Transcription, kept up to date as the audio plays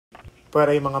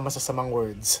pero yung mga masasamang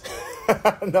words.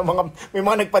 May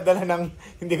mga nagpadala ng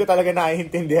hindi ko talaga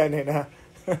naiintindihan na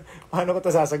paano ko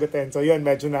to sasagutin. So yun,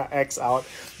 medyo na X out.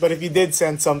 But if you did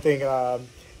send something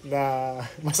na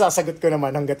masasagot ko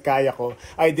naman hanggat kaya ko,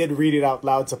 I did read it out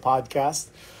loud sa podcast.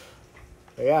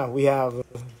 Yeah, we have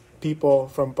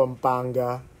people from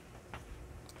Pampanga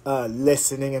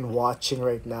listening and watching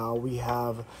right now. We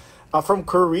have from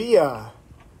Korea,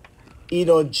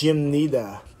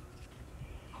 Nila.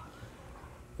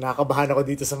 Nakakabahan ako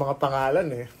dito sa mga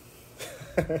pangalan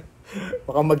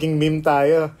Baka maging meme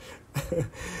tayo.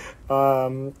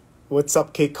 What's up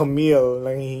kay Camille?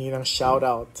 Nanghihingi ng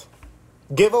shoutout.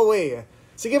 Giveaway.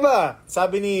 Sige ba?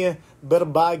 Sabi ni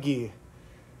Berbagi.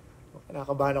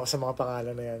 Nakakabahan ako sa mga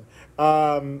pangalan na yan.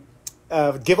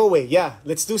 Giveaway. Yeah,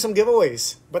 let's do some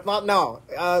giveaways. But not now.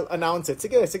 I'll announce it.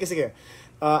 Sige.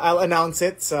 I'll announce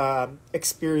it sa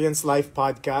Experience Life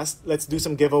Podcast. Let's do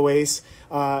some giveaways.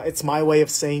 It's my way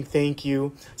of saying thank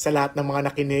you sa lahat ng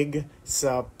mga nakinig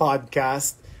sa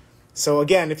podcast. So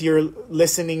again, if you're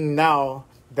listening now,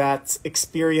 that's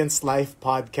Experience Life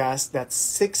Podcast. That's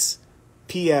 6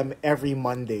 p.m. every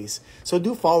Mondays. So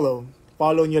do follow.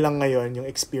 Follow nyo lang ngayon yung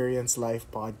Experience Life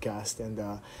Podcast. And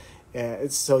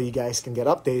it's so you guys can get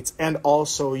updates. And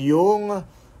also yung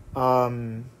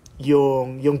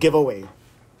giveaway.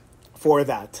 For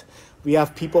that, we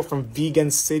have people from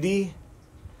Vegan City.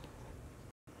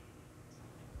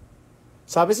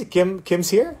 Sabi si Kim's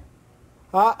here?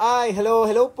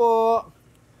 Hello po.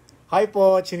 Hi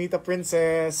po, Chinita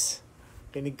Princess.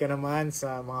 Kinig ka naman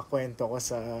sa mga kwento ko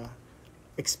sa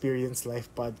Experience Life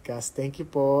Podcast. Thank you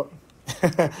po.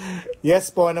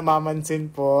 Yes po, namamansin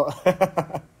po.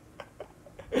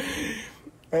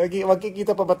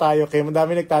 Magkikita pa ba tayo, Kim?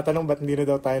 Madami nagtatanong ba't hindi na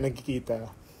daw tayo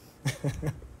nagkikita.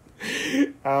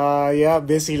 Yeah,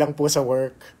 busy lang po sa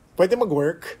work. Pwede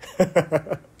mag-work.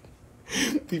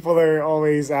 People are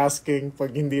always asking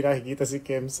pag hindi nakikita si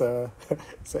Kim sa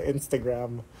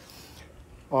Instagram.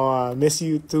 Miss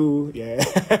you too.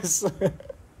 Yes.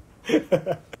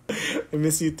 I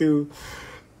miss you too.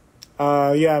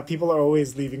 Yeah, people are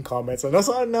always leaving comments.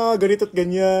 Nasaan na? Ganito't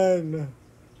ganyan.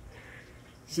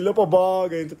 Sila pa ba?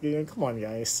 Ganito't ganyan. Come on,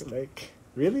 guys. Like,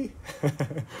 really?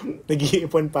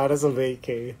 Nag-iipon para sa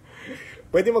vacay.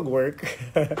 Pwede mag-work.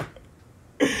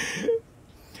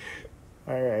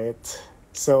 Alright.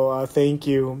 So, thank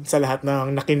you sa lahat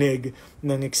ng nakinig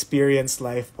ng Experience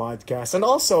Life Podcast. And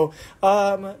also,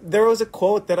 there was a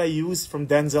quote that I used from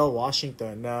Denzel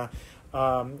Washington na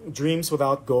dreams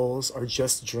without goals are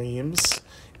just dreams,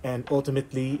 and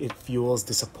ultimately it fuels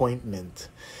disappointment.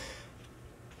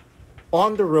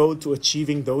 On the road to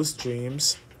achieving those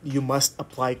dreams, you must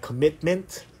apply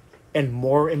commitment, and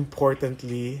more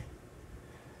importantly,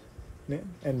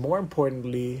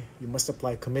 you must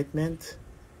apply commitment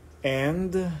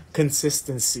and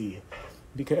consistency.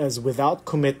 Because without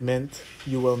commitment,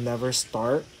 you will never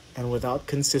start, and without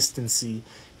consistency,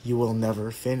 you will never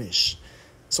finish.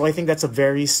 So I think that's a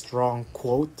very strong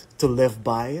quote to live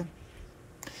by.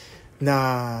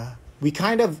 Na we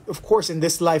kind of course, in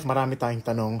this life, marami tayong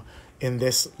tanong. In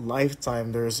this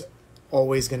lifetime, there's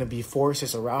always going to be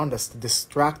forces around us to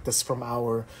distract us from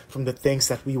the things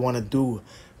that we want to do.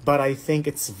 But I think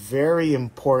it's very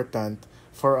important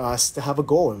for us to have a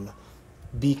goal,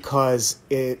 because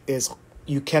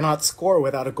you cannot score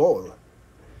without a goal.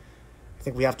 I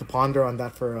think we have to ponder on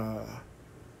that for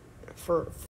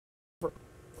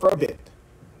a bit.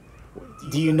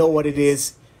 Do you know what it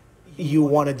is you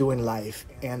want to do in life?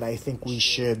 And I think we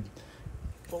should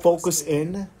focus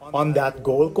in on that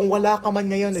goal. Kung wala ka man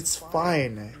ngayon, it's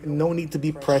fine. No need to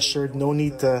be pressured. No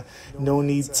need to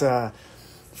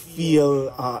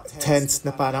feel tense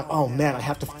na parang, oh man, I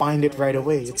have to find it right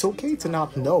away. It's okay to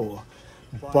not know,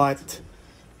 but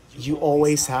you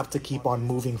always have to keep on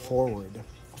moving forward.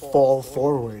 Fall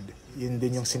forward. Yun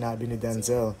din yung sinabi ni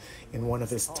Denzel in one of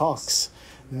his talks.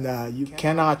 Na you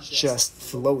cannot just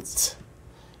float.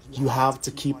 You have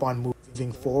to keep on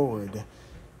moving forward.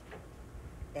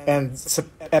 And sa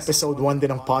episode 1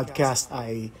 din ng podcast,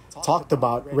 I talked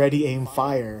about ready, aim,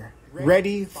 fire.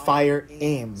 Ready, fire,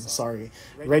 aim. Sorry.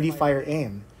 Ready, fire,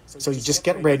 aim. So you just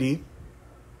get ready.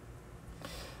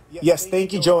 Yes,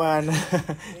 thank you, Joanne.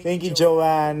 Thank you,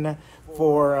 Joanne,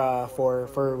 for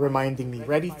reminding me.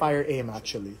 Ready, fire, aim,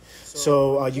 actually.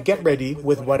 So you get ready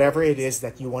with whatever it is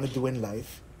that you want to do in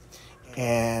life.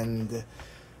 And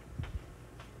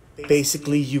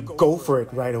basically, you go for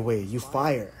it right away. You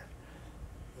fire.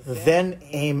 Then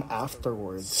aim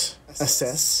afterwards.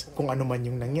 Assess kung ano man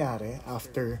yung nangyari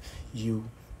after you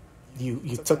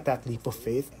took that leap of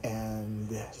faith, and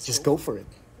just go for it.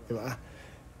 Diba?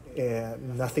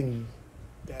 Nothing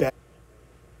better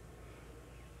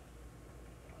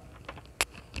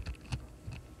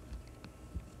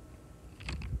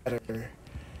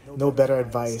no better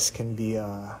advice can be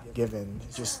given.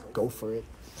 Just go for it.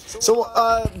 So,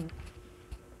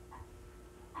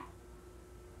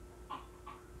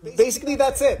 basically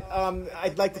that's it.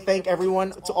 I'd like to thank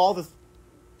everyone, to all the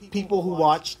people who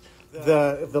watched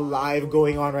the live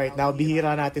going on right now.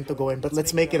 Bihira natin to go in, but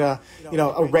let's make it a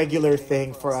regular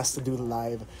thing for us to do the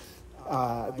live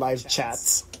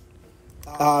chats.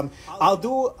 I'll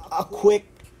do a quick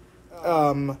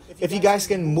if you guys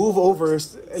can move over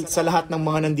sa lahat ng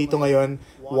mga nandito ngayon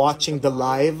watching the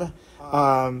live.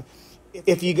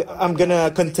 I'm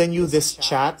gonna continue this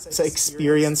chat sa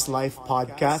Experience Life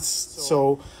Podcast.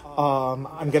 So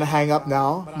I'm gonna hang up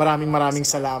now. Maraming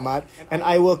salamat. And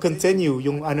I will continue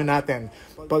yung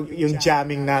yung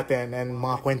jamming natin and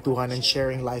mga kwentuhan and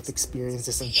sharing life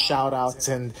experiences and shoutouts,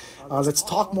 and let's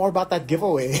talk more about that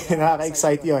giveaway.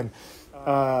 Nakaka-excite yun.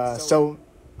 So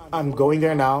I'm going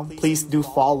there now. Please do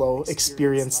follow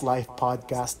Experience Life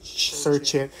Podcast.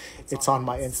 Search it. It's on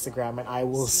my Instagram, and I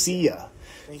will see ya.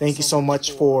 Thank you so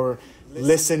much for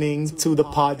listening to the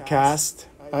podcast.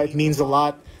 It means a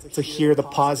lot to hear the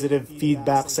positive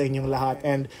feedback sa inyong lahat.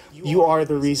 And you are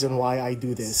the reason why I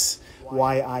do this.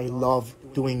 Why I love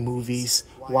doing movies.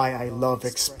 Why I love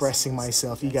expressing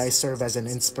myself. You guys serve as an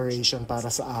inspiration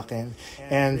para sa akin.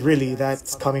 And really,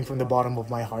 that's coming from the bottom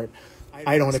of my heart.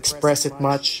 I don't express it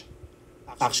much.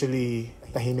 Actually,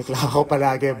 tahimik lang ako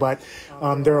palagi. But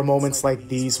there are moments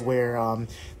like these where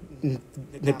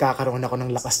nagkakaroon ako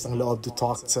ng lakas ng loob to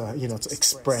talk to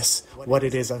express what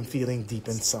it is I'm feeling deep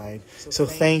inside. So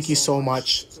thank you so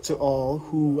much to all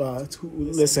who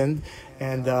listened,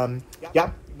 and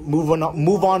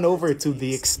move on over to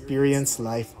the Experience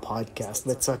Life Podcast.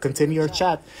 Let's continue our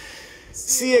chat.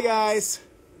 See you guys.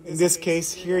 In this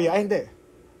case, hear ya. Hindi.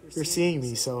 You're seeing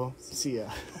me, so see ya.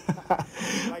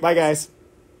 Bye guys.